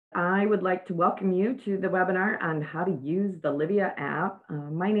I would like to welcome you to the webinar on how to use the Livea app.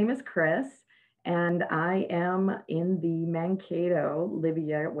 My name is Kris, and I am in the Mankato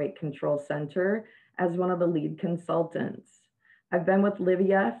Livea Weight Control Center as one of the lead consultants. I've been with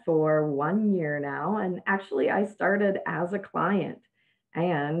Livea for 1 year now, and actually I started as a client.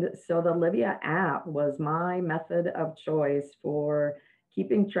 And so the Livea app was my method of choice for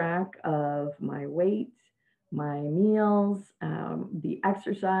keeping track of my weight, my meals, the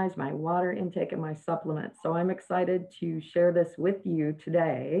exercise, my water intake, and my supplements. So I'm excited to share this with you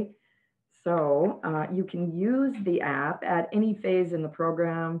today. So you can use the app at any phase in the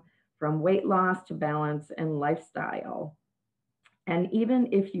program, from weight loss to balance and lifestyle. And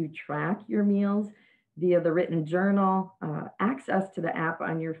even if you track your meals via the written journal, access to the app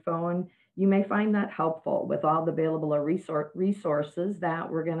on your phone, you may find that helpful with all the available resources that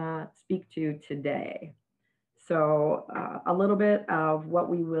we're going to speak to today. So, a little bit of what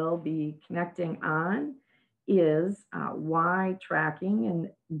we will be connecting on is why tracking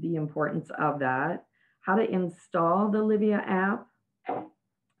and the importance of that, how to install the Livea app,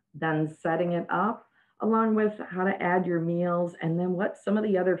 then setting it up, along with how to add your meals, and then what some of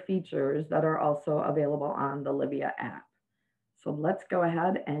the other features that are also available on the Livea app. So, let's go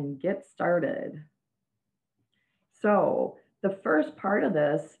ahead and get started. So, the first part of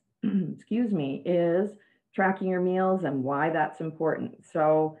this, excuse me, is tracking your meals and why that's important.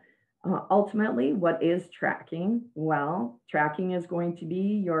 So, ultimately, what is tracking? Well, tracking is going to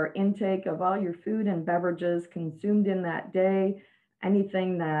be your intake of all your food and beverages consumed in that day,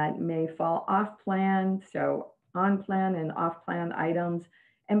 anything that may fall off plan, so on plan and off plan items.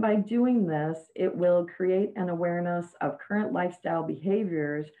 And by doing this, it will create an awareness of current lifestyle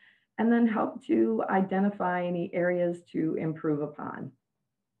behaviors and then help to identify any areas to improve upon.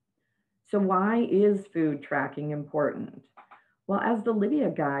 So, why is food tracking important? Well, as the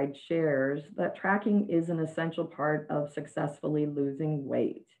Livea Guide shares, that tracking is an essential part of successfully losing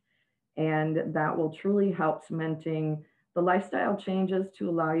weight. And that will truly help cementing the lifestyle changes to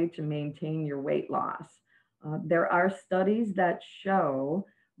allow you to maintain your weight loss. There are studies that show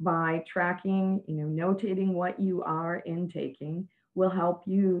by tracking, notating what you are intaking will help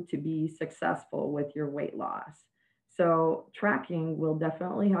you to be successful with your weight loss. So, tracking will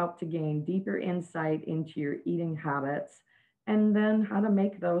definitely help to gain deeper insight into your eating habits and then how to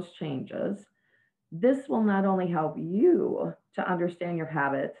make those changes. This will not only help you to understand your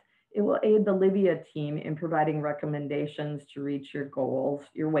habits, it will aid the Livea team in providing recommendations to reach your goals,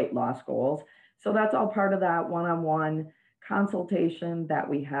 your weight loss goals. So that's all part of that one on one consultation that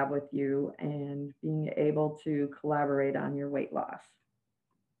we have with you and being able to collaborate on your weight loss.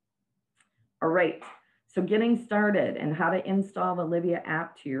 All right, so getting started and how to install the Livea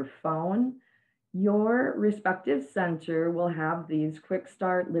app to your phone. Your respective center will have these quick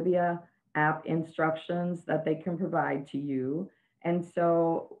start Livea app instructions that they can provide to you. And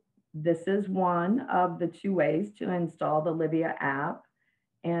so this is one of the two ways to install the Livea app.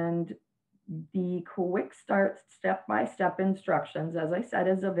 And the quick start step-by-step instructions, as I said,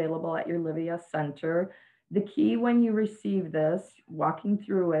 is available at your Livea center. The key when you receive this, walking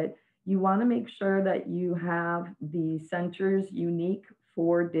through it, you want to make sure that you have the center's unique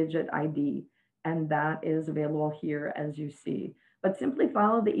 4-digit ID, and that is available here as you see. But simply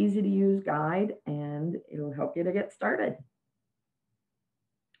follow the easy to use guide and it'll help you to get started.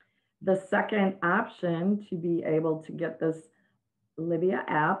 The second option to be able to get this Livea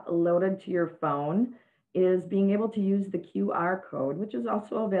app loaded to your phone is being able to use the QR code, which is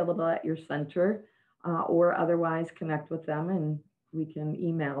also available at your center, or otherwise connect with them and we can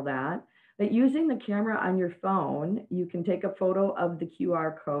email that. But using the camera on your phone, you can take a photo of the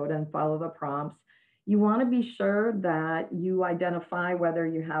QR code and follow the prompts. You want to be sure that you identify whether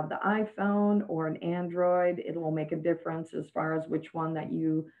you have the iPhone or an Android. It will make a difference as far as which one that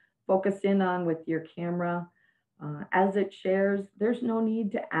you focus in on with your camera. As it shares, there's no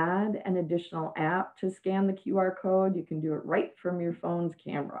need to add an additional app to scan the QR code. You can do it right from your phone's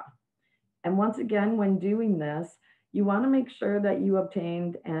camera. And once again, when doing this, you want to make sure that you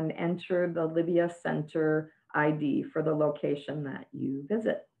obtained and entered the Livea Center ID for the location that you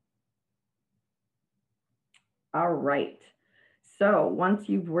visit. All right. So once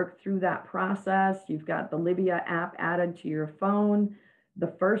you've worked through that process, you've got the Livea app added to your phone.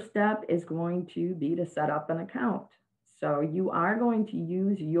 The first step is going to be to set up an account. So you are going to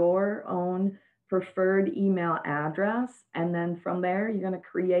use your own preferred email address. And then from there, you're going to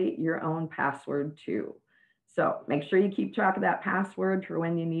create your own password too. So make sure you keep track of that password for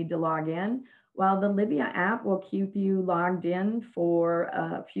when you need to log in. While the Livea app will keep you logged in for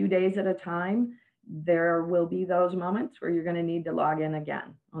a few days at a time, There will be those moments where you're going to need to log in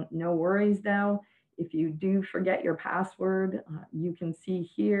again. No worries though. If you do forget your password, you can see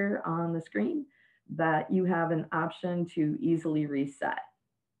here on the screen that you have an option to easily reset.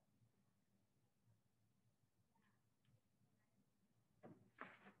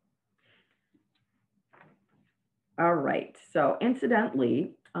 All right, so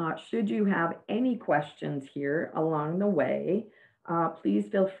incidentally, should you have any questions here along the way, please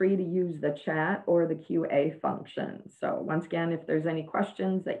feel free to use the chat or the QA function. So once again, if there's any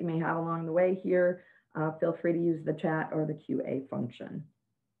questions that you may have along the way here, feel free to use the chat or the QA function.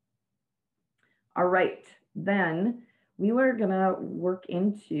 All right, then we were gonna work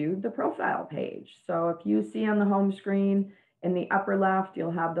into the profile page. So if you see on the home screen in the upper left,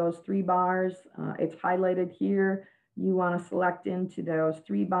 you'll have those 3 bars. It's highlighted here. You wanna select into those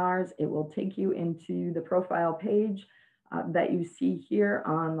 3 bars. It will take you into the profile page that you see here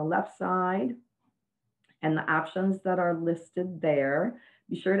on the left side and the options that are listed there.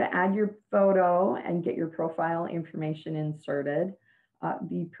 Be sure to add your photo and get your profile information inserted.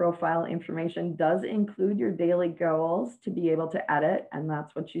 The profile information does include your daily goals to be able to edit, and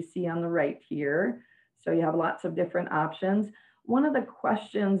that's what you see on the right here. So you have lots of different options. One of the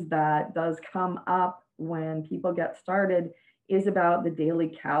questions that does come up when people get started is about the daily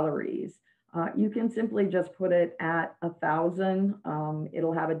calories. You can simply just put it at 1,000.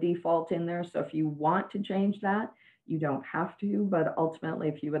 It'll have a default in there. So if you want to change that, you don't have to, but ultimately,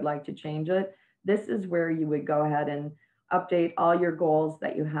 if you would like to change it, this is where you would go ahead and update all your goals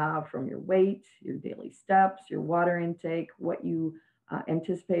that you have from your weight, your daily steps, your water intake, what you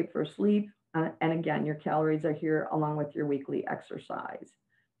anticipate for sleep. And again, your calories are here along with your weekly exercise.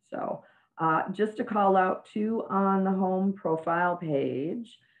 So just to call out too on the home profile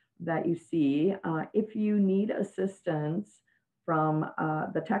page that you see, if you need assistance from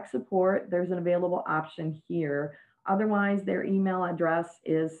the tech support, there's an available option here. Otherwise, their email address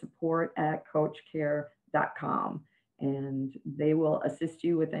is support@coachcare.com. And they will assist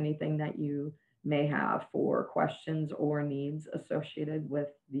you with anything that you may have for questions or needs associated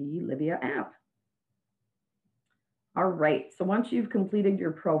with the Livea app. All right, so once you've completed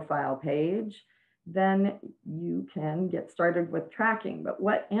your profile page, then you can get started with tracking. But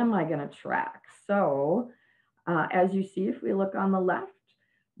what am I going to track? So as you see, if we look on the left,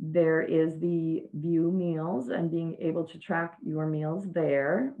 there is the view meals and being able to track your meals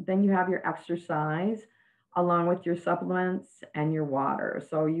there. Then you have your exercise, along with your supplements and your water.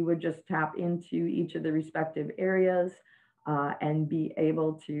 So you would just tap into each of the respective areas and be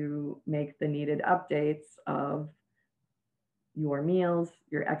able to make the needed updates of your meals,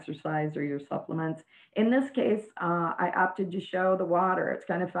 your exercise, or your supplements. In this case, I opted to show the water. It's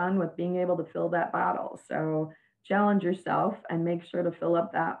kind of fun with being able to fill that bottle. So challenge yourself and make sure to fill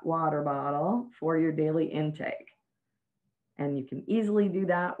up that water bottle for your daily intake. And you can easily do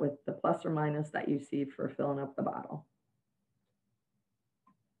that with the plus or minus that you see for filling up the bottle.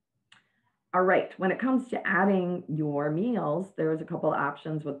 All right, when it comes to adding your meals, there's a couple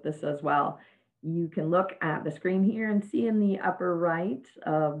options with this as well. You can look at the screen here and see in the upper right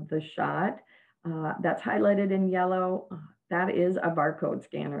of the shot, that's highlighted in yellow, that is a barcode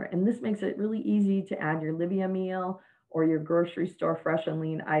scanner. And this makes it really easy to add your Livea meal or your grocery store fresh and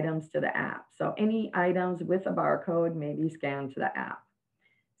lean items to the app. So any items with a barcode may be scanned to the app.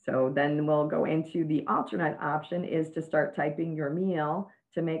 So then we'll go into the alternate option is to start typing your meal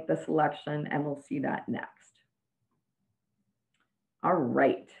to make the selection, and we'll see that next. All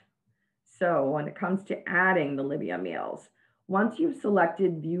right. So when it comes to adding the Livea meals, once you've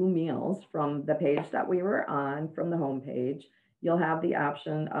selected view meals from the page that we were on from the home page, you'll have the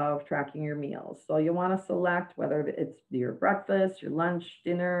option of tracking your meals. So you'll want to select whether it's your breakfast, your lunch,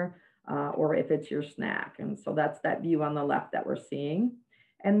 dinner, or if it's your snack. And so that's that view on the left that we're seeing.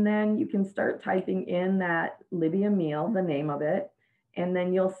 And then you can start typing in that Livea meal, the name of it. And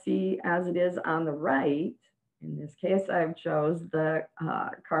then you'll see as it is on the right, in this case, I've chose the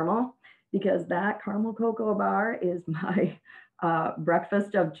caramel because that caramel cocoa bar is my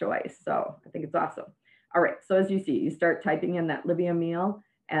breakfast of choice. So I think it's awesome. All right, so as you see, you start typing in that Livea meal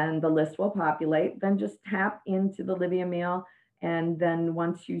and the list will populate. Then just tap into the Livea meal. And then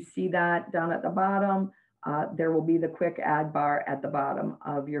once you see that down at the bottom, there will be the quick add bar at the bottom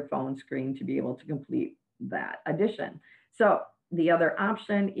of your phone screen to be able to complete that addition. So the other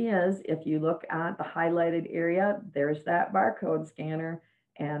option is if you look at the highlighted area, there's that barcode scanner,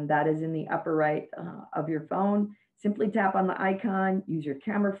 and that is in the upper right of your phone. Simply tap on the icon, use your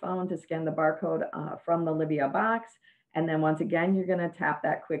camera phone to scan the barcode from the Livea box. And then once again, you're gonna tap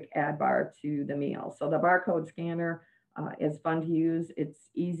that quick add bar to the meal. So the barcode scanner is fun to use. It's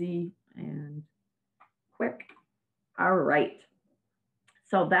easy and quick. All right.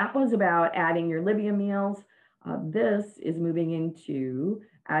 So that was about adding your Livea meals. This is moving into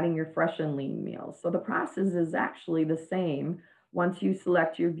adding your fresh and lean meals. So the process is actually the same once you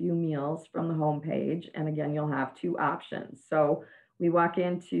select your view meals from the home page. And again, you'll have two options. So we walk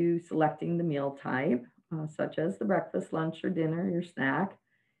into selecting the meal type, such as the breakfast, lunch, or dinner, your snack.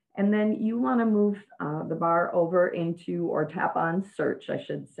 And then you want to move the bar over into, or tap on search, I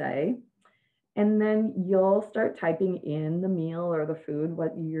should say. And then you'll start typing in the meal or the food,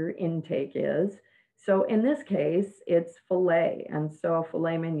 what your intake is. So in this case, it's filet, and so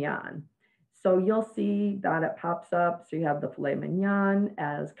filet mignon. So you'll see that it pops up. So you have the filet mignon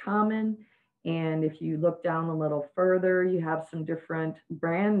as common. And if you look down a little further, you have some different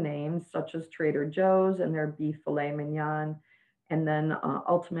brand names, such as Trader Joe's and their beef filet mignon. And then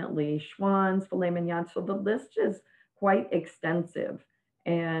ultimately Schwann's filet mignon. So the list is quite extensive.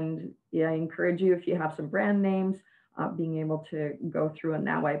 And yeah, I encourage you, if you have some brand names, being able to go through in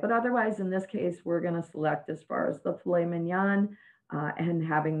that way. But otherwise, in this case, we're going to select as far as the filet mignon and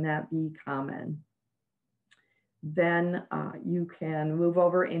having that be common. Then you can move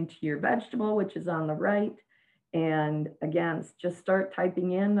over into your vegetable, which is on the right. And again, just start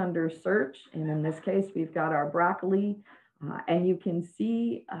typing in under search. And in this case, we've got our broccoli. And you can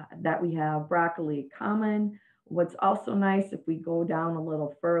see that we have broccoli common. What's also nice, if we go down a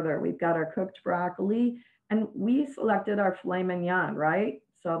little further, we've got our cooked broccoli, and we selected our filet mignon, right?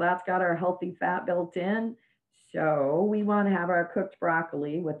 So that's got our healthy fat built in. So we want to have our cooked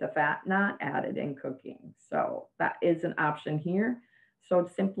broccoli with the fat not added in cooking. So that is an option here. So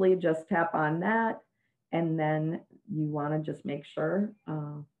simply just tap on that, and then you want to just make sure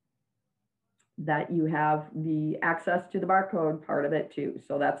that you have the access to the barcode part of it too.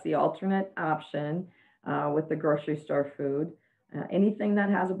 So that's the alternate option with the grocery store food. Anything that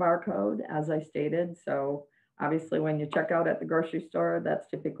has a barcode, as I stated. So obviously when you check out at the grocery store, that's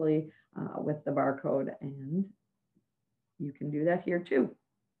typically with the barcode, and you can do that here too.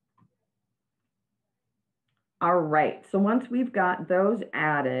 All right, so once we've got those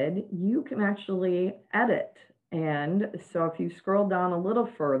added, you can actually edit. And so if you scroll down a little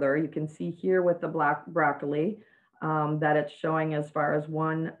further, you can see here with the black broccoli that it's showing as far as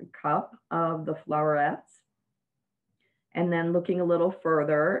 1 cup of the flowerets. And then looking a little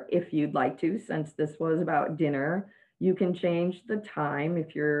further, if you'd like to, since this was about dinner, you can change the time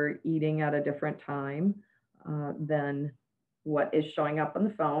if you're eating at a different time than what is showing up on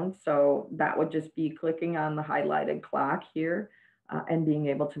the phone. So that would just be clicking on the highlighted clock here and being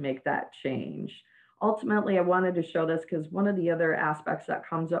able to make that change. Ultimately, I wanted to show this because one of the other aspects that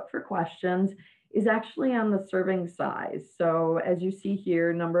comes up for questions is actually on the serving size. So as you see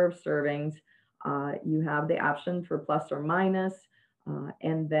here, number of servings, you have the option for plus or minus,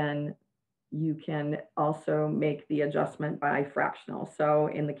 and then you can also make the adjustment by fractional. So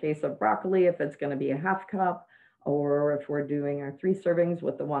in the case of broccoli, if it's going to be a 1/2 cup, or if we're doing our 3 servings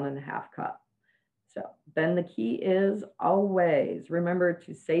with the 1½ cup. So then the key is always remember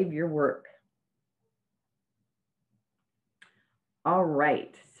to save your work. All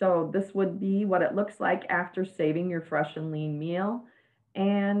right, so this would be what it looks like after saving your fresh and lean meal.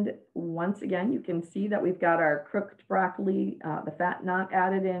 And once again, you can see that we've got our cooked broccoli, the fat not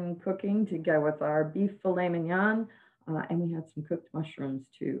added in cooking to go with our beef filet mignon, and we had some cooked mushrooms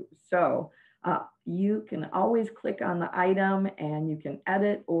too. So you can always click on the item and you can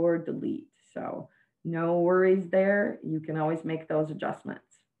edit or delete. So no worries there. You can always make those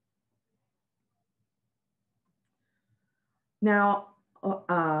adjustments. Now,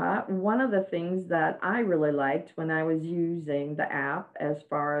 one of the things that I really liked when I was using the app as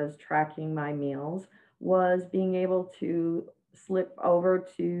far as tracking my meals was being able to slip over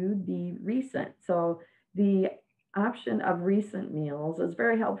to the recent. So the option of recent meals is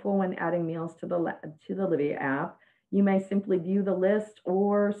very helpful when adding meals to the Livea app. You may simply view the list,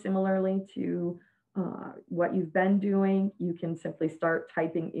 or similarly to what you've been doing, you can simply start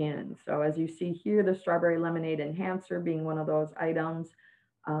typing in. So as you see here, the strawberry lemonade enhancer being one of those items,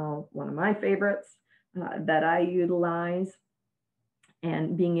 one of my favorites that I utilize,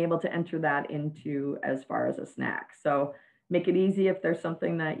 and being able to enter that into as far as a snack. So make it easy if there's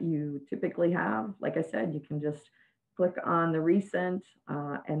something that you typically have. Like I said, you can just click on the recent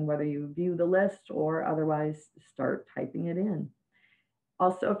and whether you view the list or otherwise start typing it in.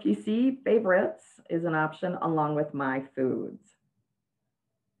 Also, if you see favorites is an option along with my foods.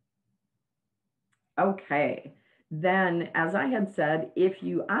 Okay, then as I had said, if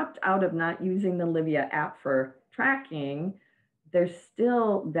you opt out of not using the Livea app for tracking, there's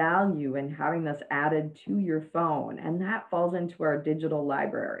still value in having this added to your phone, and that falls into our digital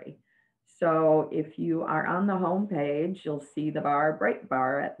library. So if you are on the home page, you'll see the bright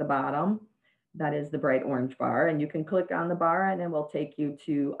bar at the bottom. That is the bright orange bar. And you can click on the bar and it will take you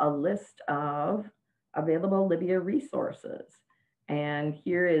to a list of available Livea resources. And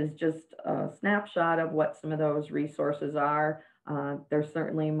here is just a snapshot of what some of those resources are. There's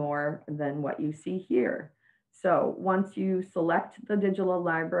certainly more than what you see here. So once you select the digital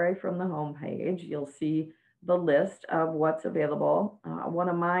library from the home page, you'll see the list of what's available. One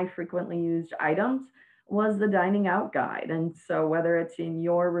of my frequently used items was the dining out guide. And so whether it's in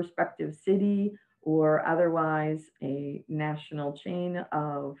your respective city or otherwise a national chain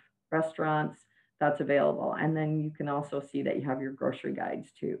of restaurants, that's available. And then you can also see that you have your grocery guides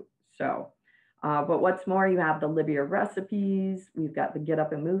too. So, but what's more, you have the Livea recipes, we've got the get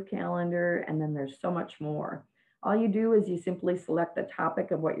up and move calendar, and then there's so much more. All you do is you simply select the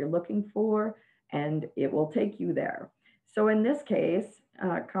topic of what you're looking for and it will take you there. So in this case,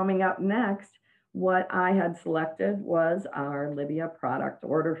 coming up next, what I had selected was our Livea product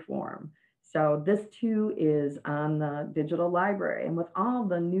order form. So this too is on the digital library. And with all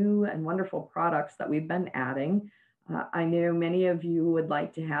the new and wonderful products that we've been adding, I know many of you would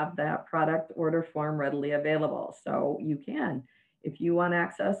like to have that product order form readily available. So you can. If you want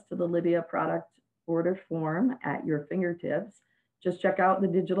access to the Livea product order form at your fingertips, just check out the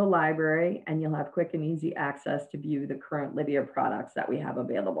digital library and you'll have quick and easy access to view the current Livea products that we have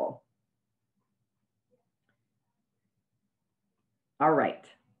available. All right.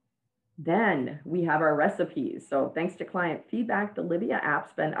 Then we have our recipes. So thanks to client feedback, the Livea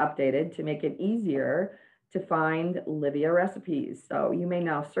app's been updated to make it easier to find Livea recipes. So you may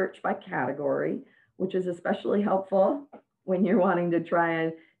now search by category, which is especially helpful when you're wanting to try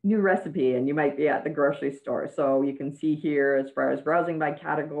a new recipe and you might be at the grocery store. So you can see here as far as browsing by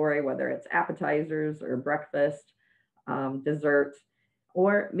category, whether it's appetizers or breakfast, dessert,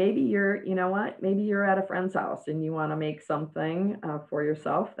 or maybe maybe you're at a friend's house and you want to make something for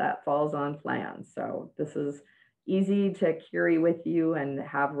yourself that falls on plan. So this is easy to carry with you and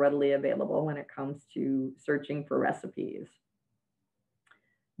have readily available when it comes to searching for recipes.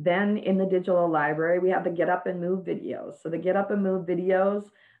 Then in the digital library, we have the Get Up and Move videos. So the Get Up and Move videos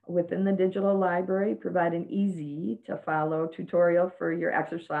within the digital library provide an easy to follow tutorial for your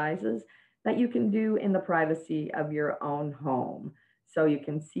exercises that you can do in the privacy of your own home. So you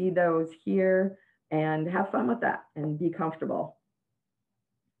can see those here and have fun with that and be comfortable.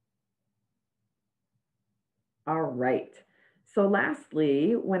 All right. So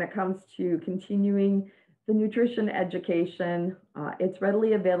lastly, when it comes to continuing the nutrition education, it's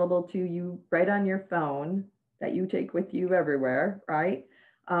readily available to you right on your phone that you take with you everywhere, right?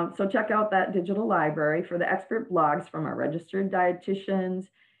 So check out that digital library for the expert blogs from our registered dietitians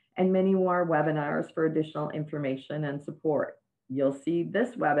and many more webinars for additional information and support. You'll see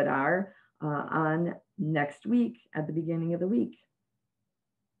this webinar on next week at the beginning of the week.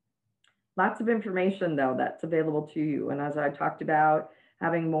 Lots of information though that's available to you. And as I talked about,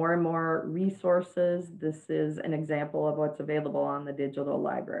 having more and more resources, this is an example of what's available on the digital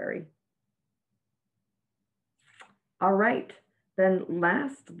library. All right, then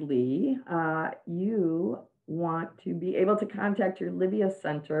lastly, you want to be able to contact your Livea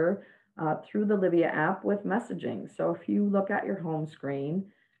Center through the Livea app with messaging. So if you look at your home screen,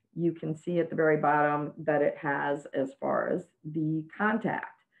 you can see at the very bottom that it has as far as the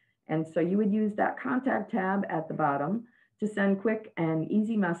contact. And so you would use that contact tab at the bottom to send quick and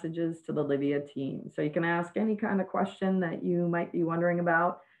easy messages to the Livea team. So you can ask any kind of question that you might be wondering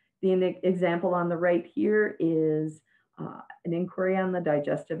about. The example on the right here is an inquiry on the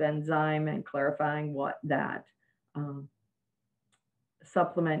digestive enzyme and clarifying what that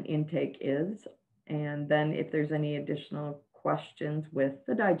supplement intake is. And then if there's any additional questions with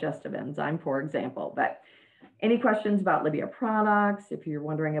the digestive enzyme, for example. But any questions about Livea products, if you're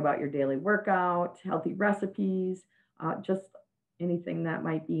wondering about your daily workout, healthy recipes, just anything that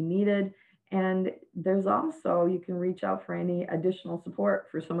might be needed. And there's also, you can reach out for any additional support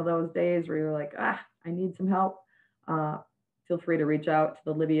for some of those days where you're like, I need some help. Feel free to reach out to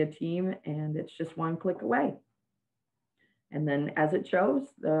the Livea team and it's just one click away. And then as it shows,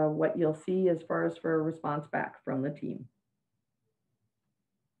 what you'll see as far as for a response back from the team.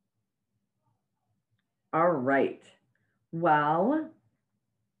 All right. Well,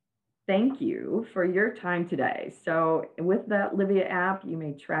 thank you for your time today. So with that Livea app, you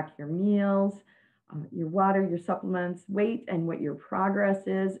may track your meals, your water, your supplements, weight, and what your progress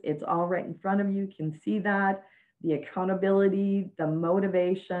is. It's all right in front of you. You can see that, the accountability, the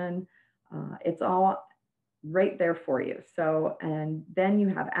motivation, it's all right there for you. So, and then you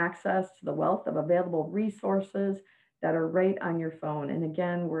have access to the wealth of available resources that are right on your phone. And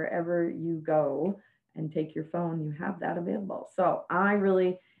again, wherever you go and take your phone, you have that available. So I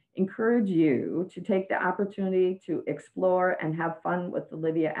really encourage you to take the opportunity to explore and have fun with the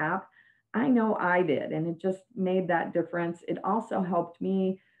Livea app. I know I did, and it just made that difference. It also helped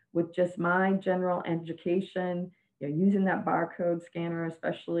me with just my general education, using that barcode scanner,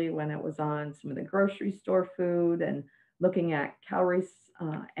 especially when it was on some of the grocery store food and looking at calories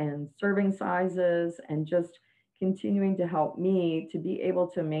and serving sizes, and just continuing to help me to be able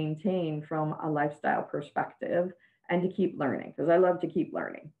to maintain from a lifestyle perspective and to keep learning, because I love to keep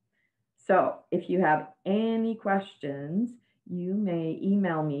learning. So if you have any questions, you may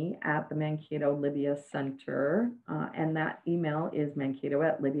email me at the Mankato Livea Center, and that email is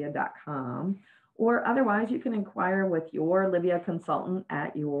mankato@livea.com. Or otherwise, you can inquire with your Livea consultant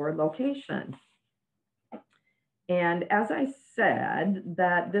at your location. And as I said,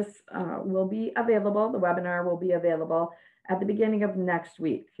 that this will be available, the webinar will be available at the beginning of next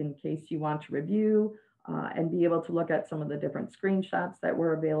week in case you want to review and be able to look at some of the different screenshots that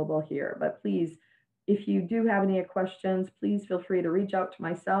were available here. But please, if you do have any questions, please feel free to reach out to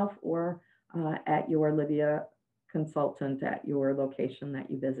myself or at your Livea consultant at your location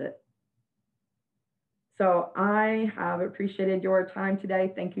that you visit. So I have appreciated your time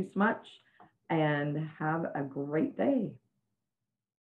today. Thank you so much, and have a great day.